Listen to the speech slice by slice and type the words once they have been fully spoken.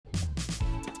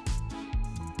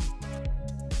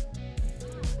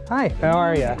Hi, how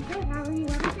are you? Good, how are you?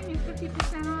 Everything is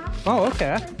 50% off. Oh,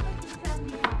 okay.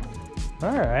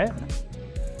 All right.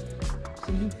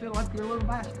 So you fill up your little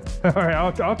basket. All right,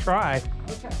 I'll try.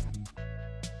 Okay.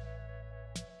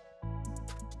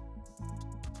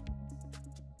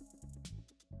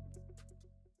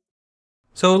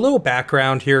 So a little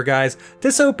background here, guys.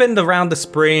 This opened around the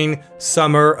spring,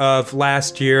 summer of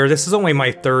last year. This is only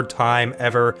my third time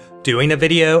ever doing a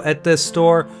video at this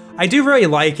store. I do really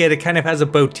like it. It kind of has a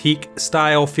boutique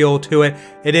style feel to it.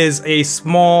 It is a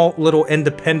small little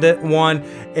independent one.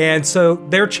 And so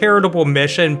their charitable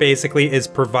mission basically is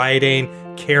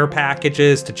providing care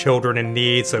packages to children in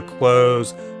need. So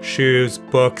clothes, shoes,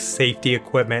 books, safety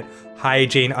equipment,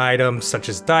 hygiene items such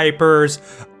as diapers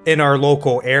in our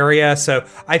local area. So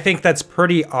I think that's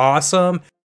pretty awesome.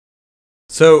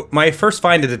 So my first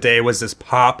find of the day was this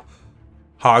Pop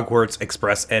Hogwarts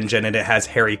Express engine, and it has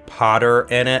Harry Potter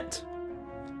in it.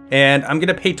 And I'm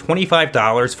gonna pay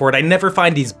 $25 for it. I never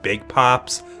find these big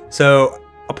pops, so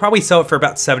I'll probably sell it for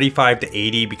about $75 to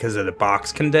 $80 because of the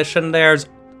box condition there's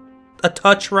a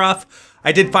touch rough.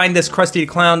 I did find this Krusty the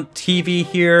Clown TV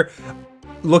here.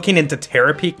 Looking into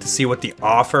Terapeak to see what the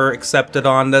offer accepted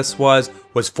on this was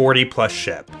 40 plus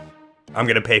ship. I'm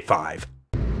gonna pay $5.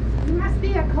 You must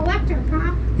be a collector,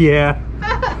 huh? Yeah,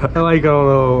 I like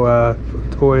all the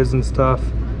toys and stuff.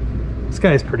 This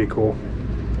guy's pretty cool.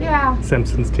 Yeah.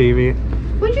 Simpsons TV.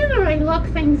 We generally look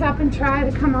things up and try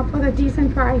to come up with a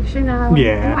decent price, you know.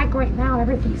 Yeah. And like right now,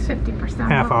 everything's 50%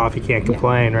 Half off, you can't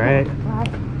complain, right? Right.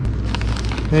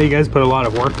 Yeah, you guys put a lot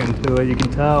of work into it, you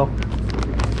can tell.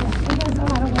 Yes, it is a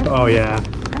lot of work. Oh yeah.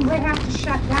 And we have to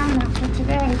shut down after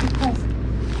today because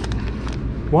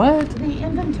What? the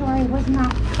inventory was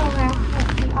not correct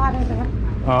with the auditor.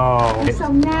 Oh. And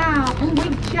so now, and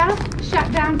we just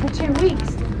shut down for 2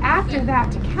 weeks after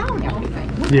that to count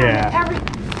everything. We Yeah. counted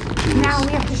everything. Now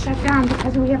we have to shut down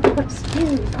because we have to put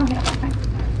SKUs on everything.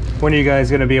 When are you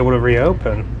guys gonna be able to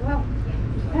reopen? Well,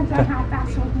 depends on how fast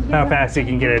we can get How it. fast you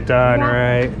can get it done, Yeah.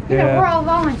 right? You know, we're all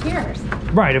volunteers.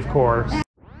 Right, of course.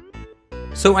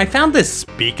 So I found this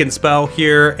Speak and Spell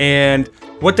here, and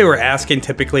what they were asking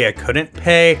typically I couldn't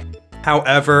pay.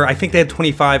 However, I think they had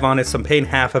 25 on it, so I'm paying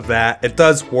half of that. It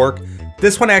does work.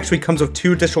 This one actually comes with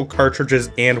 2 additional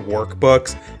cartridges and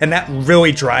workbooks, and that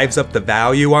really drives up the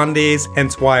value on these,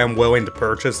 hence why I'm willing to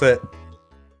purchase it.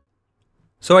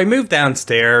 So I moved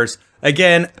downstairs.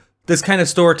 Again, this kind of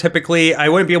store typically I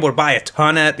wouldn't be able to buy a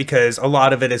ton at because a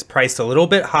lot of it is priced a little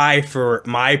bit high for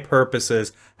my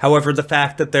purposes. However, the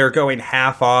fact that they're going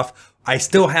half off, I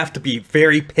still have to be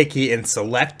very picky and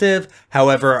selective.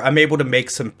 However, I'm able to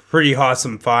make some pretty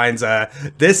awesome finds.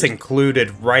 This included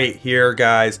right here,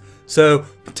 guys. So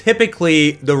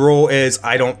typically the rule is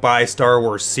I don't buy Star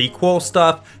Wars sequel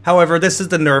stuff. However, this is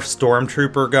the Nerf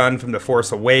Stormtrooper gun from The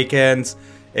Force Awakens.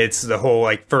 It's the whole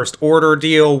like First Order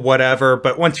deal, whatever.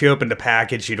 But once you open the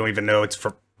package, you don't even know it's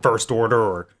for First Order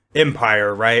or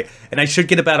Empire, right? And I should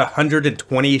get about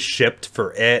 120 shipped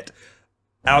for it.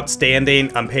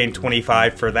 Outstanding. I'm paying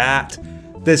 25 for that.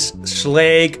 This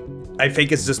Schlag, I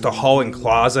think, is just a hall-in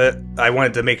closet. I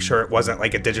wanted to make sure it wasn't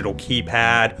like a digital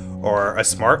keypad or a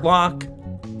smart lock.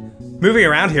 Moving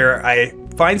around here, I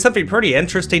find something pretty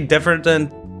interesting, different than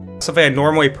something I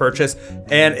normally purchase,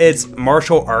 and it's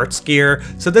martial arts gear.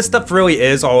 So this stuff really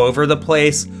is all over the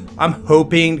place. I'm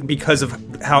hoping, because of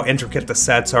how intricate the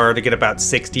sets are, to get about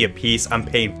 60 a piece. I'm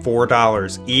paying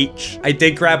 $4 each. I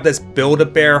did grab this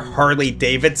Build-A-Bear Harley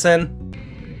Davidson.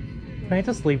 Can I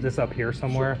just leave this up here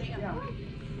somewhere?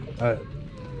 Gotta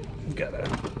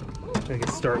get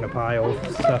starting a pile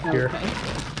of stuff here.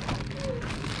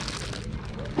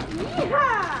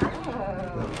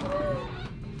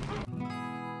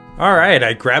 Alright,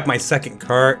 I grabbed my second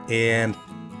cart and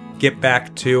get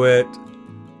back to it.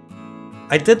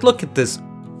 I did look at this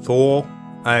Thule,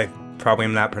 I probably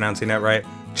am not pronouncing that right,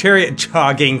 Chariot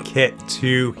Jogging Kit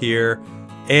 2 here,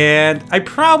 and I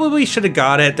probably should have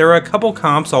got it. There were a couple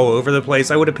comps all over the place.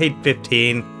 I would have paid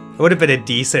 15. It would have been a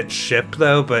decent ship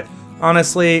though, but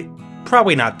honestly,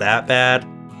 probably not that bad.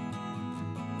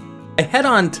 I head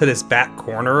on to this back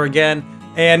corner again,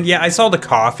 and yeah, I saw the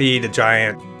coffee, the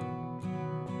giant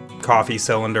coffee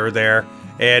cylinder there,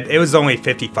 and it was only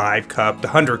 55 cup. The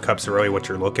 100 cups are really what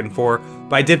you're looking for.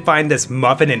 But I did find this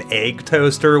muffin and egg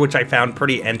toaster, which I found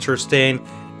pretty interesting,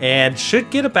 and should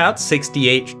get about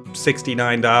 $68,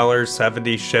 $69,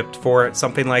 $70 shipped for it,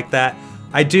 something like that.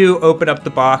 I do open up the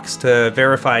box to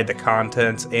verify the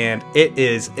contents, and it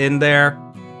is in there.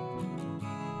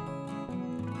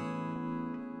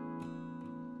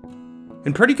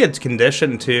 In pretty good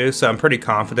condition too, so I'm pretty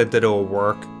confident that it will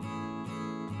work.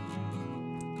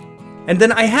 And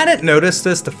then I hadn't noticed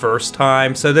this the first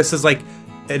time, so this is like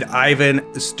an Ivan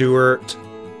Stewart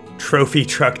trophy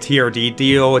truck TRD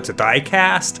deal. It's a die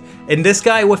cast, and this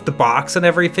guy with the box and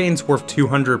everything's worth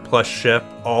 200 plus ship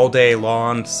all day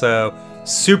long, so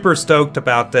super stoked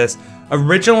about this.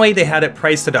 Originally they had it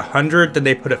priced at 100, then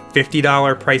they put a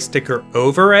 $50 price sticker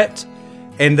over it,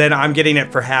 and then I'm getting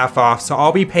it for half off, so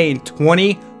I'll be paying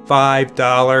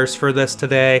 $25 for this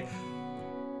today.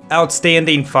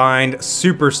 Outstanding find,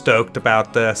 super stoked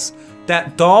about this.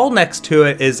 That doll next to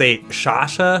it is a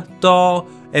Shasha doll,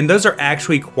 and those are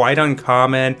actually quite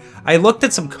uncommon. I looked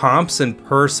at some comps in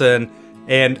person,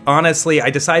 and honestly, I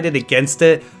decided against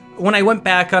it. When I went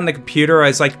back on the computer, I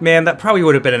was like, man, that probably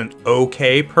would have been an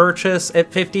okay purchase at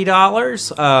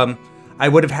 $50. I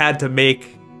would have had to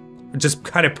just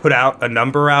kind of put out a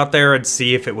number out there and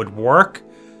see if it would work.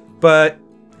 But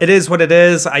it is what it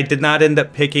is. I did not end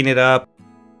up picking it up.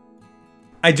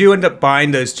 I do end up buying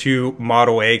those two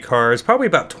Model A cars, probably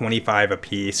about $25 a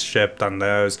piece shipped on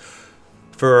those.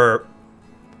 For,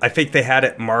 I think they had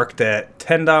it marked at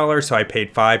 $10, so I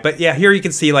paid $5. But yeah, here you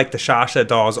can see like the Shasha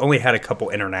dolls only had a couple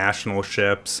international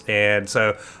ships, and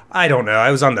so I don't know.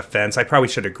 I was on the fence. I probably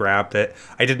should have grabbed it.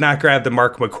 I did not grab the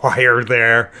Mark McGuire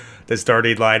there, the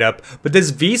starting lineup. But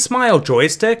this V-Smile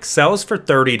joystick sells for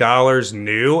 $30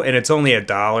 new, and it's only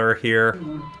 $1 here.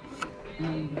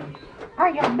 Are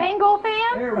you a Bengal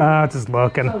fan? Just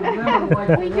looking. We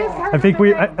just heard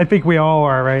I think we all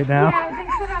are right now. Yeah, I think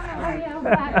so on the radio,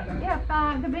 but if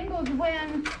the Bengals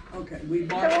win,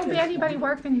 there won't be anybody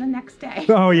working the next day.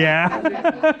 Oh yeah,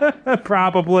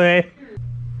 probably.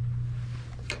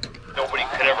 Nobody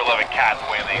could ever love a cat the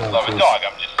way they love a dog,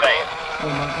 I'm just saying.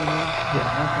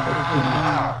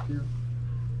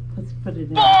 Let's put it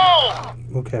in. Oh!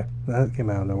 Okay, that came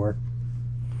out of nowhere.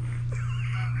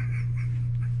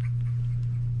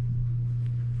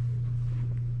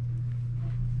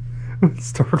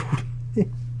 Start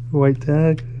white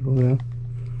tag. I don't know.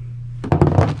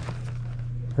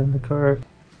 In the cart.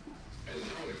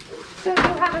 So you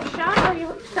have a shop or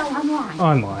you sell online?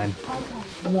 Online.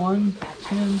 Okay.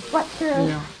 110. What through?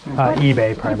 Yeah.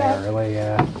 eBay primarily.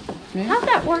 Yeah. How's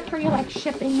that work for you, like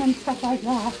shipping and stuff like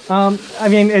that? I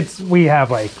mean, we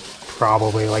have like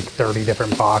probably like 30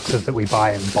 different boxes that we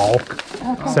buy in bulk.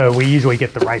 Okay. So we usually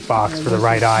get the right box for the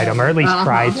right item, or at least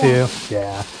try to.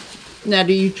 Yeah. Now,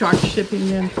 do you charge shipping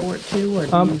then for it too, or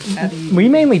how do you We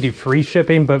mainly do free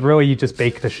shipping, but really you just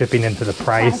bake the shipping into the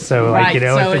price. So like, right, you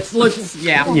know, so if it looks,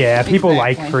 yeah. yeah, people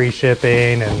like exactly. free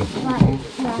shipping and Right.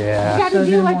 Yeah. You gotta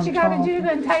do what you gotta do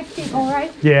to entice people,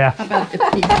 right? yeah. How about if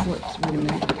he slips? Wait a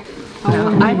minute. How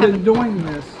long have you been doing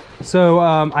this? So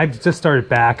I've just started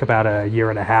back about a year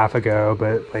and a half ago,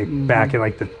 but like back in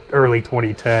like the early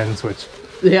 2010s, which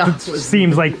Yeah.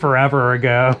 seems like forever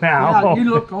ago now. Yeah, you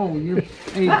look old. You're aged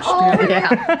still. Yeah.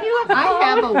 I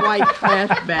have a white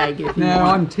trash bag. If you No, want.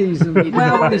 I'm teasing.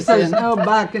 Well, when it says oh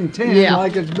back in 10, Yeah.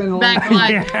 like it's been a long Back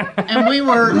time. like, and we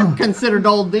were considered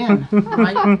old then,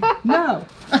 right? No.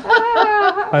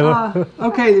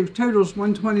 Okay, the total's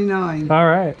 129. All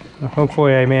right.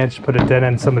 Hopefully I managed to put a dent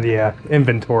in some of the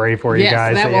inventory for you Yes,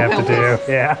 guys that that you will have to do. help us.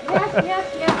 Yeah.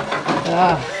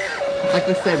 Yes. Like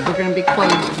I said, we're going to be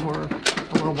closed for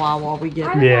a little while we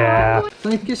get. Yeah.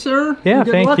 Thank you, sir. Yeah, And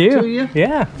good thank luck you. to you.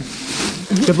 Yeah.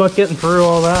 Good luck getting through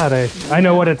all that. I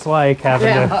know what it's like having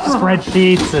Yeah. the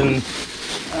spreadsheets and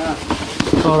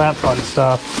all that fun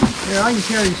stuff. Here, I can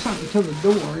carry something to the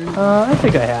door. I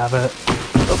think I have it.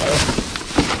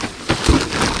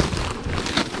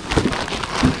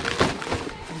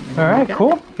 All right,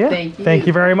 cool. Yeah. Thank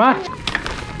you. very much.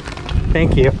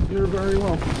 Thank you. You're very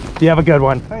welcome. You have a good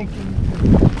one. Thank you.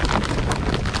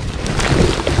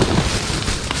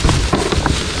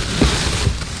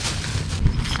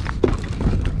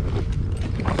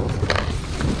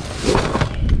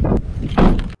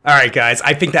 Alright guys,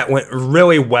 I think that went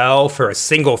really well for a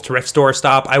single thrift store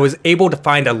stop. I was able to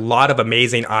find a lot of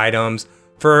amazing items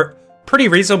for pretty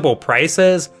reasonable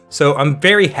prices, so I'm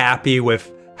very happy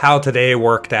with how today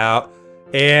worked out.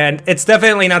 And it's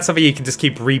definitely not something you can just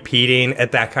keep repeating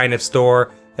at that kind of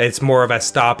store. It's more of a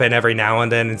stop in every now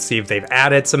and then and see if they've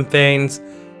added some things.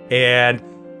 And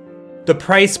the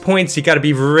price points, you got to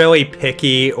be really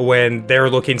picky when they're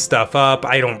looking stuff up.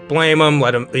 I don't blame them.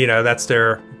 Let them, you know, that's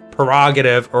their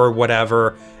prerogative or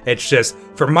whatever. It's just,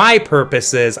 for my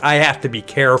purposes, I have to be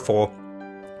careful.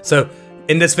 So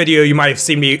in this video, you might have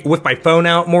seen me with my phone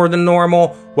out more than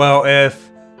normal. Well, if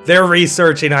they're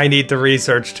researching, I need to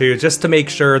research too, just to make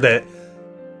sure that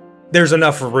there's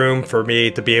enough room for me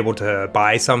to be able to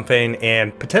buy something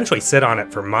and potentially sit on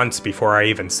it for months before I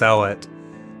even sell it.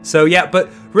 So yeah, but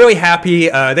really happy.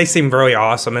 They seem really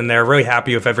awesome and they're really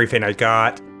happy with everything I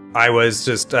got. I was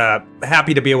just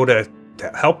happy to be able to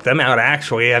help them out,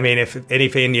 actually. I mean, if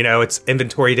anything, you know, it's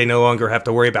inventory they no longer have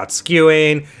to worry about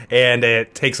skewing, and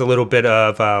it takes a little bit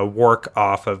of work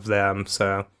off of them.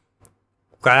 So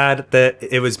glad that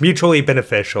it was mutually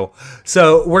beneficial.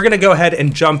 So we're going to go ahead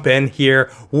and jump in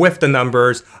here with the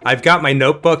numbers. I've got my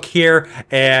notebook here,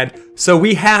 and so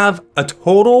we have a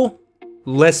total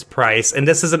list price, and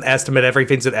this is an estimate.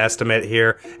 Everything's an estimate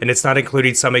here, and it's not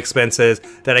including some expenses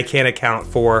that I can't account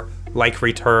for, like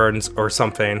returns or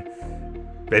something.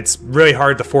 It's really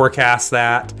hard to forecast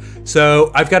that.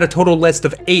 So I've got a total list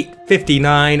of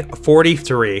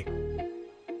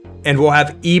 $859.43, and we'll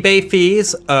have eBay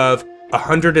fees of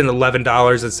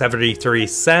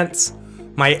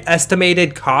 $111.73. My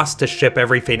estimated cost to ship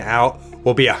everything out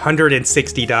will be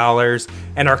 $160,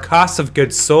 and our cost of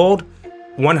goods sold,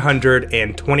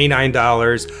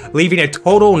 $129, leaving a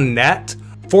total net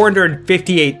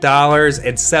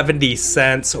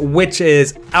 $458.70, which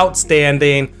is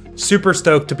outstanding. Super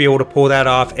stoked to be able to pull that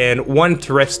off in one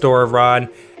thrift store run.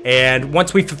 And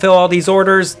once we fulfill all these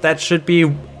orders, that should be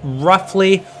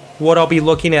roughly what I'll be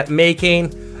looking at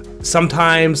making.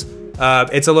 Sometimes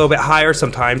it's a little bit higher,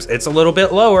 sometimes it's a little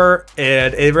bit lower,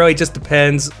 and it really just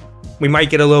depends. We might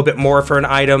get a little bit more for an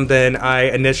item than I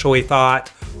initially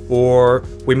thought, or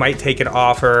we might take an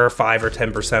offer 5 or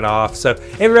 10% off. So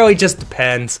it really just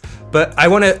depends. But I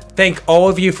want to thank all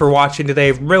of you for watching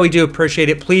today. Really do appreciate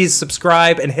it. Please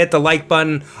subscribe and hit the like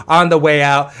button on the way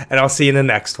out, and I'll see you in the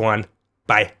next one.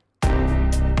 Bye.